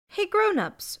Hey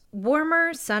grown-ups,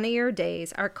 warmer, sunnier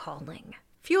days are calling.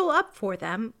 Fuel up for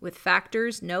them with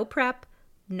Factor's no prep,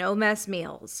 no mess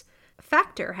meals.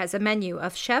 Factor has a menu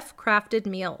of chef-crafted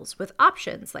meals with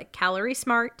options like Calorie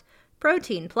Smart,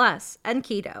 Protein Plus, and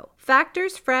Keto.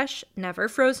 Factor's fresh, never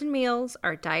frozen meals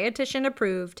are dietitian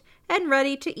approved and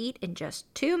ready to eat in just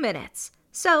 2 minutes.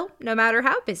 So, no matter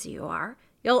how busy you are,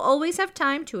 you'll always have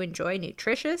time to enjoy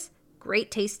nutritious,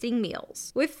 great-tasting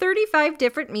meals. With 35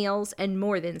 different meals and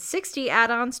more than 60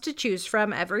 add-ons to choose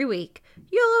from every week,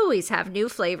 you'll always have new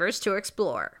flavors to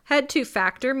explore. Head to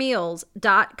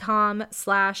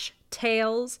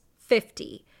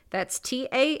factormeals.com/tales50. That's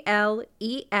TALES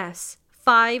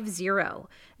 50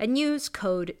 and use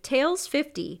code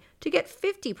TALES50 to get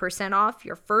 50% off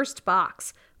your first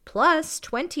box plus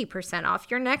 20%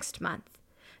 off your next month.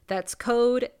 That's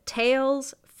code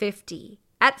TALES50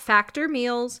 at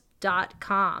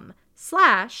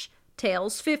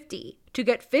factormeals.com/tales50 to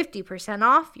get 50%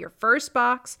 off your first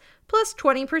box plus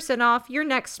 20% off your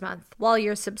next month while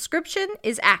your subscription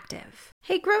is active.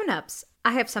 Hey grown-ups,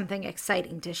 I have something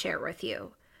exciting to share with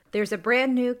you. There's a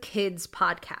brand new kids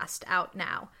podcast out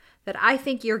now that I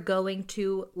think you're going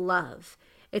to love.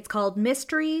 It's called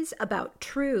Mysteries About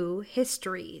True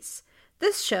Histories.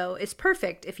 This show is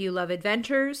perfect if you love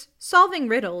adventures, solving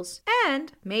riddles,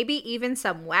 and maybe even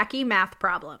some wacky math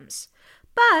problems.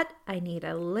 But I need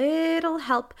a little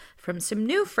help from some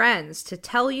new friends to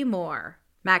tell you more.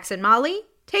 Max and Molly,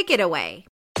 take it away.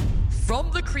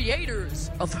 From the creators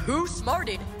of Who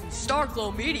Smarted,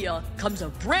 Starglow Media, comes a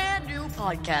brand new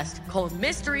podcast called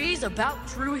Mysteries About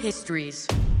True Histories.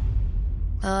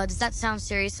 Does that sound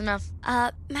serious enough?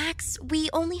 Max, we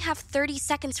only have 30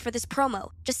 seconds for this promo.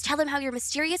 Just tell them how your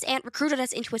mysterious aunt recruited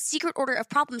us into a secret order of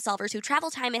problem solvers who travel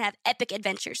time and have epic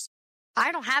adventures.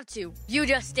 I don't have to. You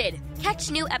just did. Catch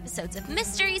new episodes of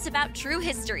Mysteries About True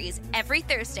Histories every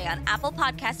Thursday on Apple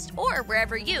Podcasts or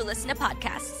wherever you listen to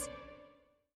podcasts.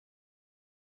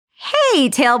 Hey,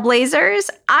 Tailblazers!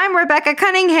 I'm Rebecca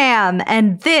Cunningham,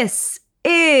 and this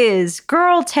is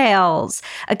Girl Tales,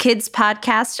 a kids'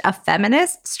 podcast of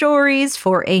feminist stories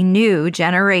for a new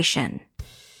generation.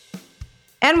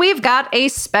 And we've got a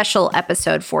special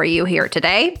episode for you here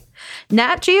today.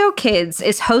 Nat Geo Kids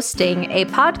is hosting a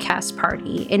podcast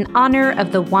party in honor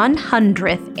of the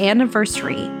 100th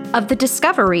anniversary of the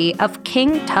discovery of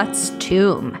King Tut's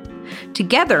tomb.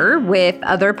 Together with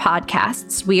other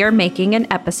podcasts, we are making an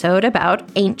episode about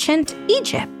ancient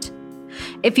Egypt.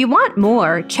 If you want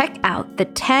more, check out the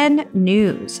 10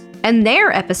 News and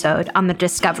their episode on the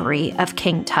discovery of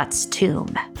King Tut's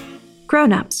tomb.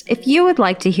 Grown-ups, if you would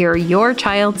like to hear your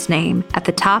child's name at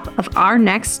the top of our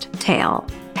next tale,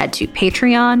 head to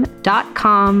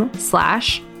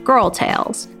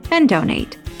patreon.com/girltales and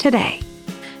donate today.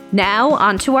 Now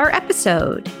onto our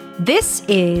episode. This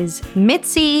is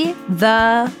Mitzi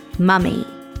the Mummy.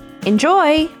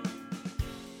 Enjoy!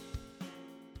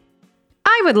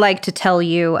 I would like to tell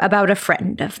you about a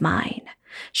friend of mine.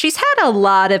 She's had a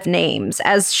lot of names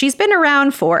as she's been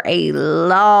around for a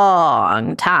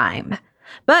long time.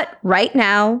 But right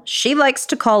now, she likes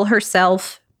to call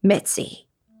herself Mitzi.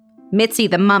 Mitzi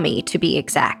the Mummy, to be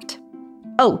exact.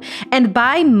 Oh, and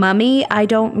by mummy, I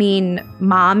don't mean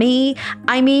mommy,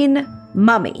 I mean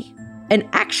mummy. An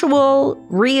actual,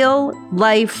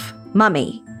 real-life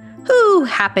mummy who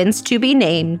happens to be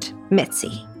named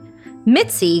Mitzi.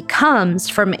 Mitzi comes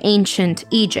from ancient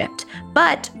Egypt,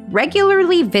 but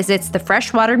regularly visits the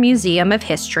Freshwater Museum of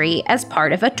History as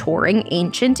part of a touring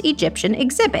ancient Egyptian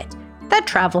exhibit that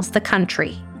travels the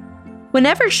country.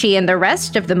 Whenever she and the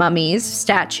rest of the mummies,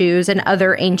 statues, and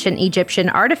other ancient Egyptian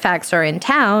artifacts are in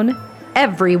town,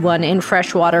 everyone in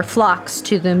Freshwater flocks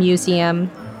to the museum.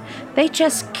 They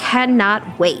just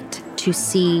cannot wait to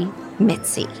see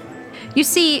Mitzi. You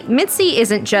see, Mitzi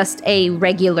isn't just a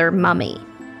regular mummy.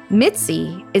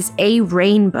 Mitzi is a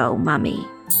rainbow mummy.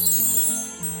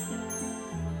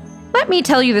 Let me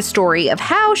tell you the story of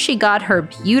how she got her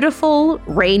beautiful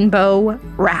rainbow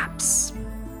wraps.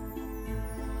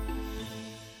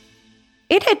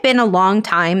 It had been a long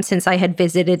time since I had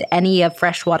visited any of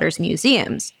Freshwater's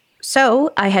museums,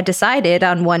 so I had decided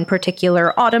on one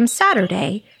particular autumn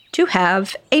Saturday to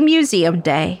have a museum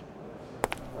day.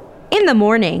 In the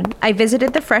morning, I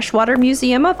visited the Freshwater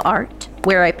Museum of Art,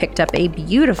 where I picked up a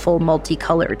beautiful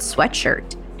multicolored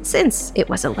sweatshirt, since it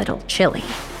was a little chilly.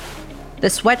 The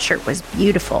sweatshirt was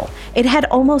beautiful. It had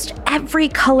almost every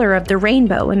color of the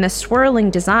rainbow and the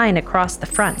swirling design across the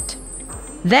front.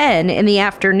 Then, in the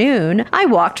afternoon, I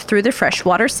walked through the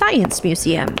Freshwater Science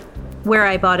Museum, where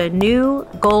I bought a new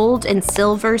gold and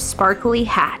silver sparkly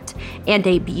hat and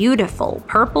a beautiful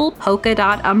purple polka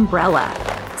dot umbrella,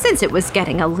 since it was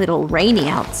getting a little rainy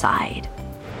outside.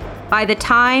 By the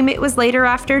time it was later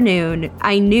afternoon,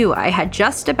 I knew I had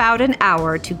just about an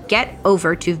hour to get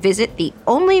over to visit the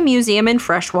only museum in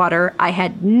Freshwater I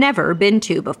had never been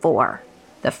to before,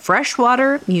 the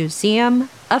Freshwater Museum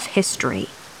of History.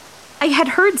 I had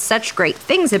heard such great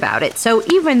things about it, so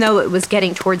even though it was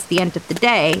getting towards the end of the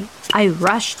day, I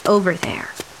rushed over there,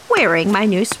 wearing my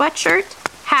new sweatshirt,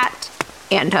 hat,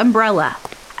 and umbrella.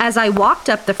 As I walked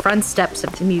up the front steps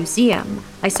of the museum,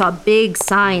 I saw big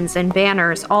signs and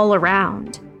banners all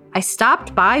around. I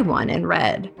stopped by one and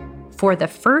read, "For the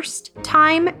first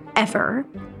time ever,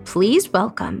 please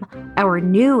welcome our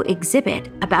new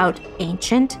exhibit about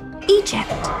ancient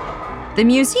Egypt." The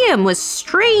museum was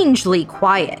strangely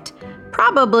quiet,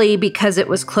 probably because it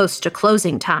was close to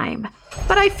closing time,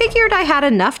 but I figured I had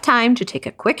enough time to take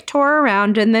a quick tour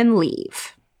around and then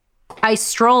leave. I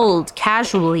strolled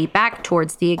casually back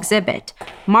towards the exhibit,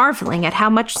 marveling at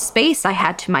how much space I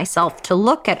had to myself to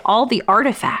look at all the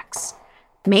artifacts.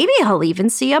 Maybe I'll even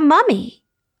see a mummy,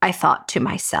 I thought to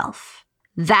myself.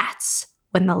 That's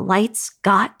when the lights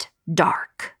got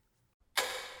dark.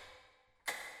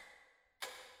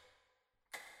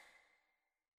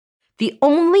 The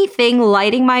only thing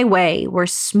lighting my way were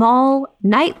small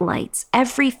night lights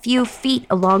every few feet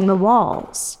along the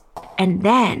walls. And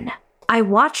then I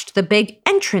watched the big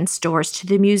entrance doors to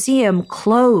the museum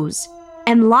close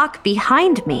and lock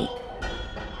behind me.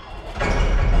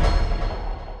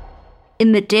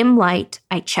 In the dim light,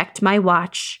 I checked my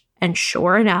watch, and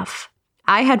sure enough,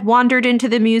 I had wandered into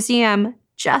the museum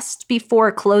just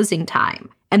before closing time,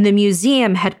 and the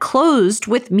museum had closed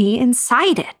with me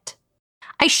inside it.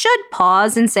 I should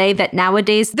pause and say that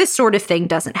nowadays this sort of thing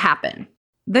doesn't happen.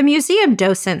 The museum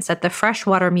docents at the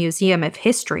Freshwater Museum of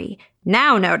History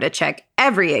now know to check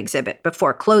every exhibit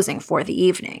before closing for the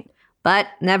evening. But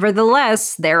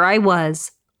nevertheless, there I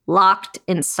was, locked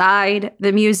inside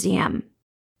the museum.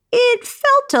 It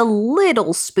felt a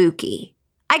little spooky.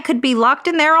 I could be locked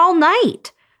in there all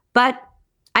night, but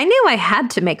I knew I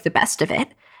had to make the best of it.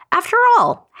 After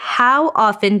all, how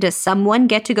often does someone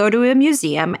get to go to a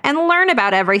museum and learn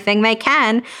about everything they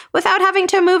can without having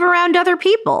to move around other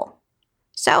people?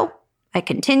 So I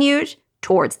continued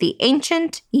towards the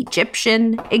ancient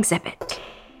Egyptian exhibit.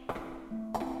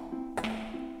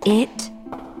 It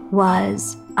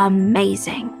was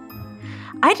amazing.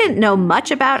 I didn't know much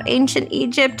about ancient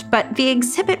Egypt, but the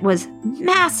exhibit was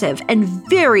massive and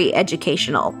very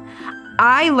educational.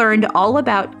 I learned all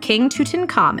about King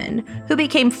Tutankhamun, who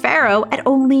became pharaoh at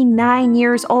only 9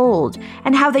 years old,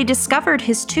 and how they discovered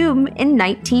his tomb in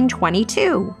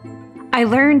 1922. I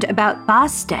learned about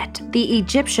Bastet, the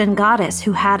Egyptian goddess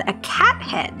who had a cat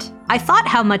head. I thought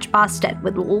how much Bastet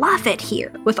would love it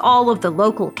here, with all of the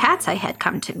local cats I had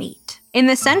come to meet. In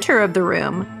the center of the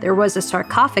room, there was a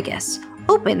sarcophagus,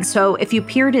 open so if you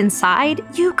peered inside,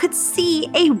 you could see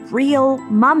a real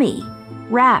mummy,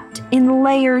 wrapped in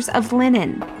layers of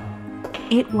linen.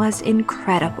 It was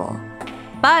incredible.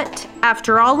 But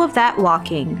after all of that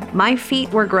walking, my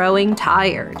feet were growing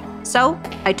tired. So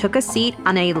I took a seat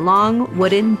on a long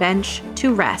wooden bench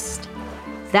to rest.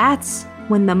 That's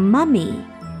when the mummy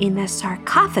in the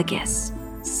sarcophagus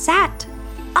sat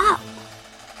up.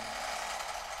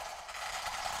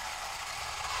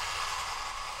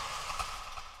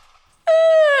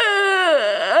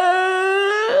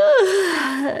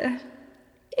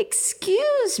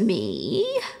 Excuse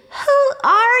me, who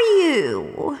are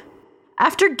you?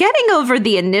 After getting over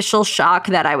the initial shock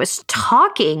that I was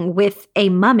talking with a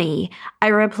mummy, I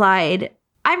replied,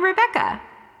 "I'm Rebecca.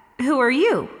 Who are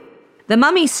you?" The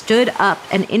mummy stood up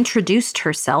and introduced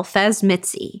herself as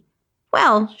Mitzi.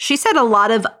 Well, she said a lot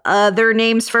of other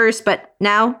names first, but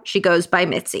now she goes by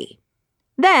Mitzi.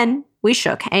 Then we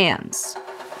shook hands.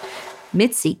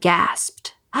 Mitzi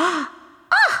gasped,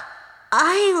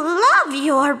 "I love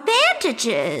your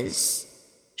bandages,"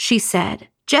 she said,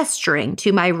 gesturing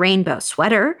to my rainbow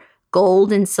sweater,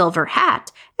 gold and silver hat,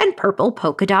 and purple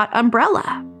polka dot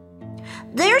umbrella.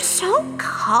 "They're so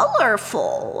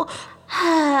colorful.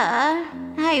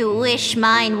 I wish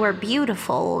mine were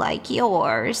beautiful like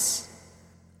yours."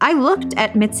 I looked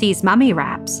at Mitzi's mummy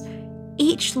wraps.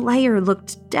 Each layer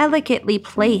looked delicately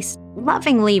placed,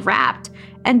 lovingly wrapped,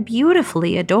 and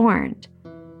beautifully adorned.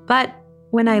 But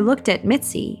when I looked at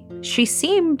Mitzi, she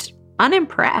seemed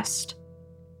unimpressed.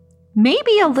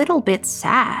 Maybe a little bit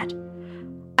sad.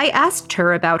 I asked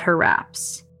her about her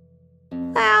wraps.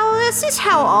 "Well, this is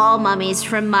how all mummies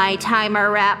from my time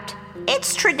are wrapped.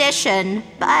 It's tradition,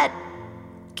 but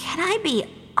can I be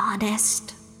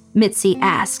honest?" Mitzi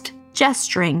asked,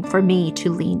 gesturing for me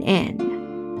to lean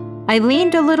in. I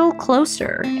leaned a little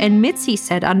closer, and Mitzi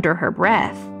said under her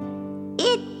breath,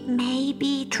 It may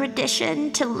be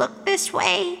tradition to look this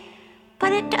way,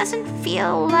 but it doesn't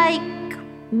feel like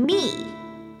me.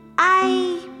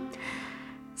 I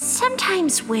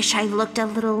sometimes wish I looked a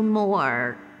little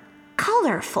more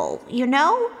colorful, you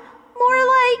know? More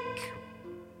like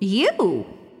you.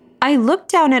 I looked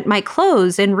down at my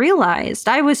clothes and realized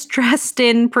I was dressed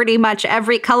in pretty much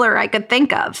every color I could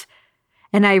think of.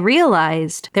 And I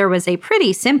realized there was a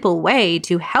pretty simple way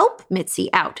to help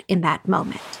Mitzi out in that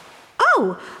moment.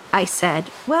 Oh, I said,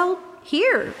 well,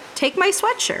 here, take my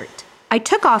sweatshirt. I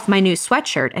took off my new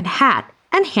sweatshirt and hat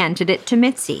and handed it to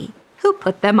Mitzi, who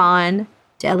put them on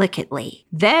delicately.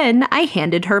 Then I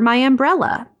handed her my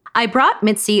umbrella. I brought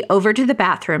Mitzi over to the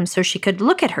bathroom so she could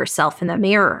look at herself in the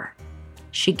mirror.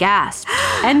 She gasped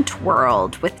and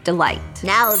twirled with delight.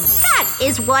 Now that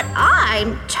is what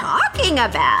I'm talking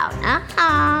about.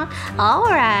 All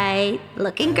right.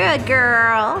 Looking good,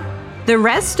 girl. The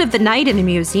rest of the night in the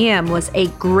museum was a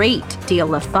great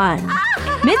deal of fun.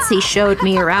 Mitzi showed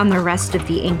me around the rest of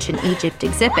the Ancient Egypt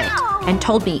exhibit and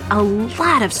told me a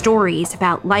lot of stories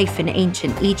about life in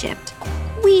ancient Egypt.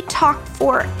 We talked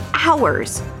for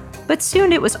hours, but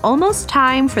soon it was almost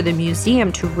time for the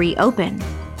museum to reopen.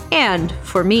 And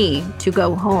for me to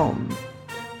go home.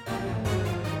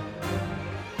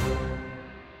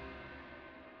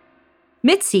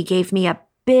 Mitzi gave me a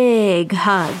big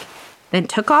hug, then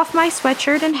took off my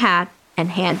sweatshirt and hat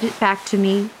and handed it back to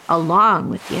me along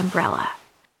with the umbrella.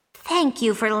 Thank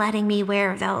you for letting me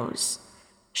wear those,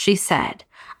 she said.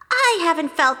 I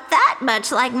haven't felt that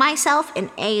much like myself in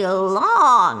a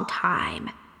long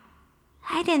time.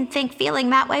 I didn't think feeling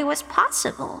that way was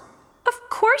possible. Of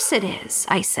course it is,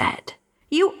 I said.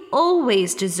 You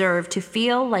always deserve to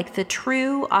feel like the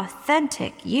true,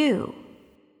 authentic you.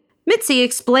 Mitzi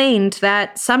explained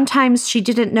that sometimes she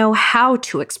didn't know how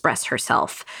to express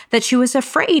herself, that she was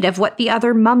afraid of what the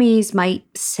other mummies might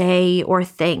say or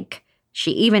think.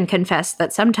 She even confessed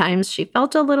that sometimes she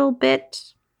felt a little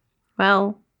bit,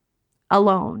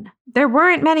 alone. There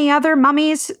weren't many other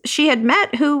mummies she had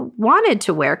met who wanted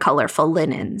to wear colorful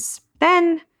linens.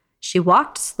 Then she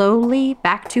walked slowly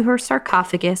back to her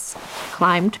sarcophagus,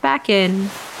 climbed back in,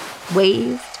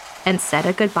 waved, and said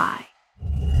a goodbye.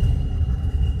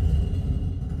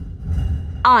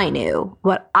 I knew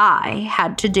what I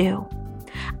had to do.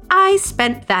 I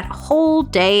spent that whole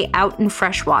day out in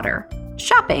freshwater,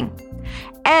 shopping.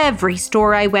 Every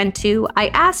store I went to, I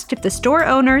asked if the store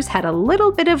owners had a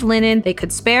little bit of linen they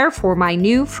could spare for my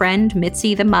new friend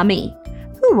Mitzi the Mummy,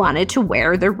 who wanted to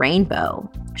wear the rainbow.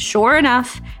 Sure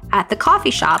enough, at the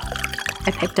coffee shop,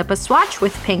 I picked up a swatch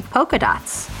with pink polka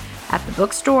dots. At the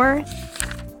bookstore,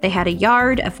 they had a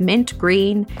yard of mint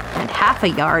green and half a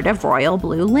yard of royal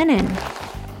blue linen.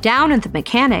 Down at the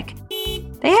mechanic,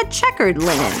 they had checkered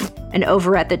linen, and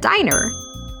over at the diner,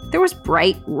 there was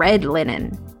bright red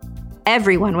linen.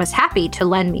 Everyone was happy to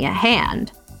lend me a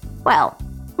hand. Well,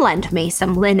 lend me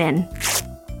some linen.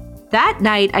 That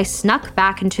night, I snuck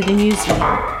back into the museum.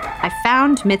 I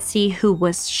found Mitzi, who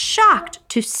was shocked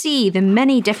to see the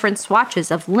many different swatches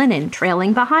of linen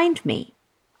trailing behind me.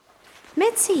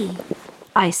 Mitzi,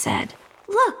 I said,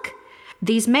 look,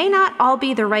 these may not all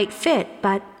be the right fit,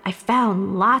 but I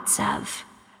found lots of.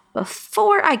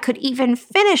 Before I could even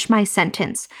finish my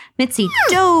sentence, Mitzi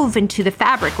dove into the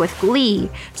fabric with glee,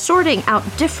 sorting out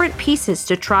different pieces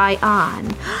to try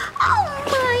on. Oh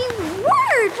my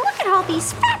word! Look at all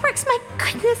these fabrics! My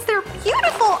goodness, they're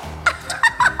beautiful!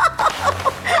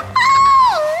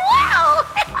 Oh, wow!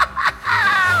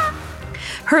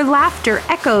 Her laughter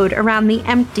echoed around the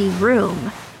empty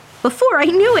room. Before I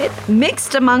knew it,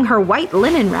 mixed among her white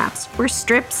linen wraps were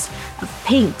strips of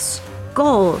pinks,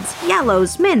 golds,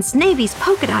 yellows, mints, navies,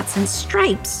 polka dots, and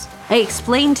stripes. I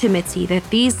explained to Mitzi that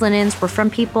these linens were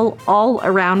from people all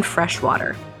around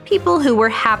freshwater, people who were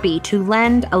happy to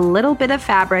lend a little bit of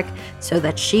fabric so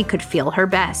that she could feel her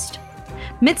best.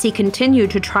 Mitzi continued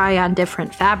to try on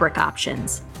different fabric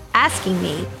options, asking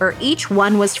me where each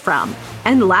one was from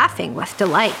and laughing with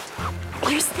delight.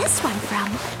 Where's this one from?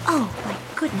 Oh, my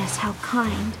goodness, how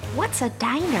kind. What's a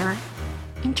diner?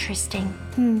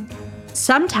 Interesting.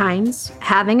 Sometimes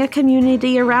having a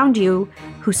community around you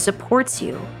who supports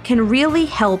you can really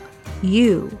help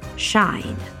you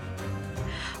shine.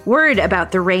 Word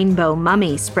about the rainbow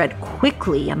mummy spread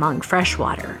quickly among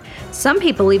freshwater. Some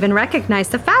people even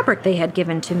recognized the fabric they had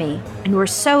given to me and were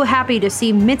so happy to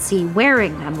see Mitzi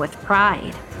wearing them with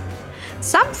pride.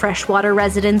 Some freshwater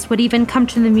residents would even come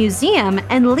to the museum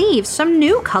and leave some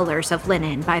new colors of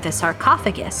linen by the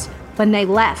sarcophagus when they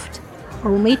left,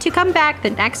 only to come back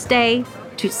the next day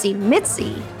to see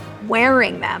Mitzi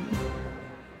wearing them.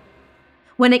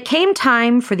 When it came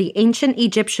time for the ancient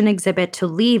Egyptian exhibit to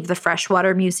leave the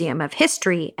Freshwater Museum of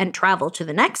History and travel to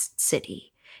the next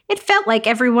city, it felt like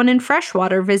everyone in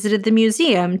Freshwater visited the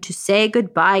museum to say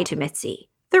goodbye to Mitzi,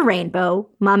 the rainbow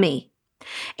mummy.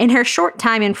 In her short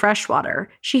time in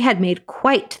Freshwater, she had made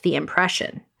quite the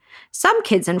impression. Some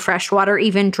kids in Freshwater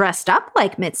even dressed up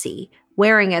like Mitzi,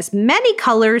 wearing as many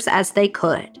colors as they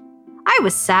could. I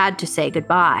was sad to say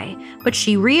goodbye, but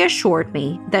she reassured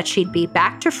me that she'd be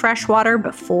back to Freshwater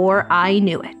before I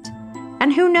knew it.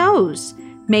 And who knows,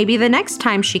 maybe the next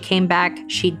time she came back,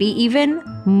 she'd be even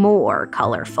more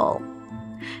colorful.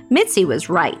 Mitzi was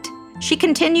right. She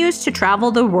continues to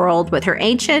travel the world with her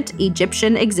ancient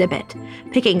Egyptian exhibit,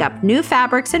 picking up new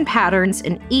fabrics and patterns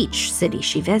in each city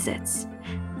she visits.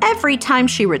 Every time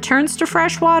she returns to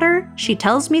Freshwater, she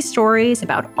tells me stories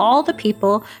about all the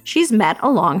people she's met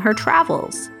along her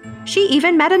travels. She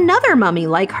even met another mummy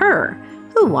like her,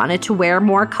 who wanted to wear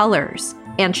more colors,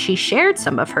 and she shared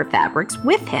some of her fabrics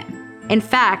with him. In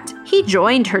fact, he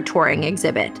joined her touring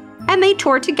exhibit, and they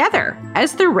toured together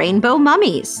as the Rainbow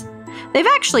Mummies. They've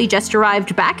actually just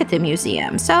arrived back at the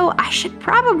museum, so I should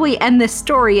probably end this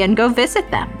story and go visit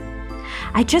them.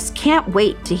 I just can't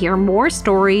wait to hear more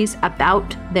stories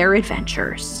about their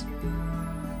adventures.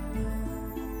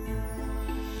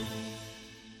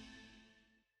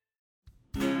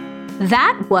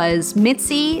 That was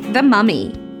Mitzi the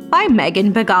Mummy by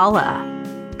Megan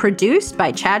Bagala, produced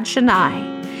by Chad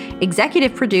Shania,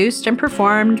 executive produced and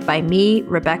performed by me,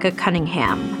 Rebecca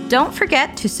Cunningham. Don't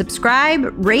forget to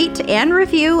subscribe, rate, and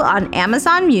review on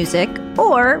Amazon Music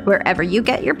or wherever you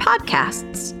get your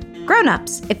podcasts.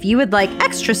 Grown-ups, if you would like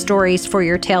extra stories for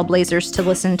your Tailblazers to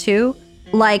listen to,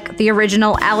 like the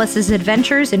original Alice's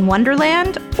Adventures in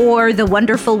Wonderland or The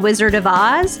Wonderful Wizard of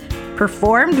Oz,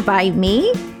 performed by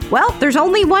me, well, there's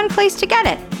only one place to get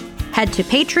it. Head to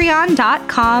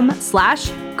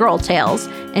patreon.com/girltales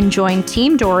and join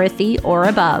Team Dorothy or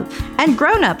above. And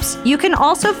grown-ups, you can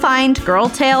also find Girl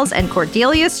Tales and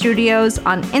Cordelia Studios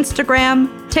on Instagram,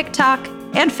 TikTok,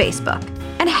 and Facebook.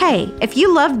 And hey, if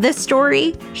you loved this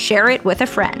story, share it with a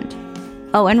friend.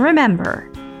 Oh, and remember,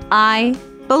 I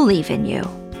believe in you.